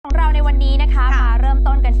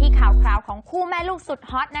คราวของคู่แม่ลูกสุด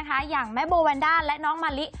ฮอตนะคะอย่างแม่โบแวนด้าและน้องมะ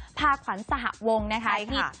ลิพาขวัญสหวงศ์นะคะ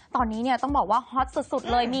ที่ตอนนี้เนี่ยต้องบอกว่าฮอตสุด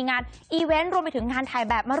ๆเลยมีงานอีเวนต์รวมไปถึงงานถ่าย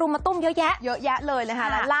แบบมารุมมาตุ้มเยอะแยะเลยนะคะ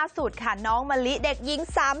และล่าสุดค่ะน้องมะลิเด็กหญิง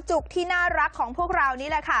3จุกที่น่ารักของพวกเรานี่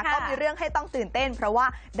แหละค่ะก็มีเรื่องให้ต้องตื่นเต้นเพราะว่า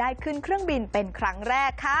ได้ขึ้นเครื่องบินเป็นครั้งแร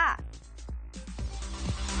กค่ะ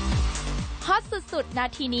ฮอตสุดๆนา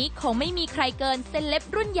ทีนี้คงไม่มีใครเกินเซเลบ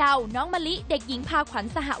รุ่นเยาว์น้องมะลิเด็กหญิงพาขวัญ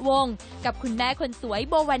สหวงศ์กับคุณแม่คนสวย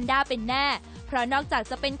โบวันด้าเป็นแน่เพราะนอกจาก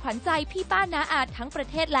จะเป็นขวัญใจพี่ป้าน้าอาทั้งประ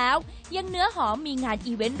เทศแล้วยังเนื้อหอมมีงาน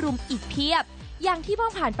อีเวนต์รุมอีกเพียบอย่างที่เพิ่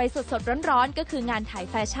งผ่านไปสดๆร้อนๆก็คืองานถ่าย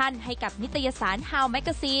แฟชั่นให้กับนิตยสาร Howe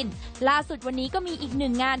Magazine ล่าสุดวันนี้ก็มีอีกห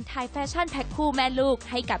นึ่งงานถ่ายแฟชั่นแพ็คคู่แม่ลูก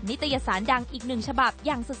ให้กับนิตยสารดังอีก1ฉบับอ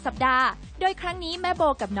ย่างสุดสัปดาห์โดยครั้งนี้แม่โบ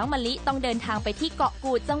กับน้องมะลิต้องเดินทางไปที่เกาะ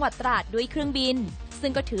กูดจังหวัดตราดด้วยเครื่องบินซึ่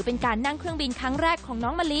งก็ถือเป็นการนั่งเครื่องบินครั้งแรกของน้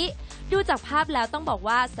องมะลิดูจากภาพแล้วต้องบอก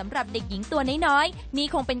ว่าสำหรับเด็กหญิงตัวน้อยๆนี่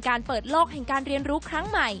คงเป็นการเปิดโลกแห่งการเรียนรู้ครั้ง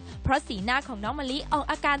ใหม่เพราะสีหน้าของน้องมะลิออก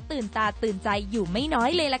อาการตื่นตาตื่นใจอยู่ไม่น้อย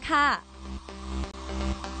เลยล่ะค่ะ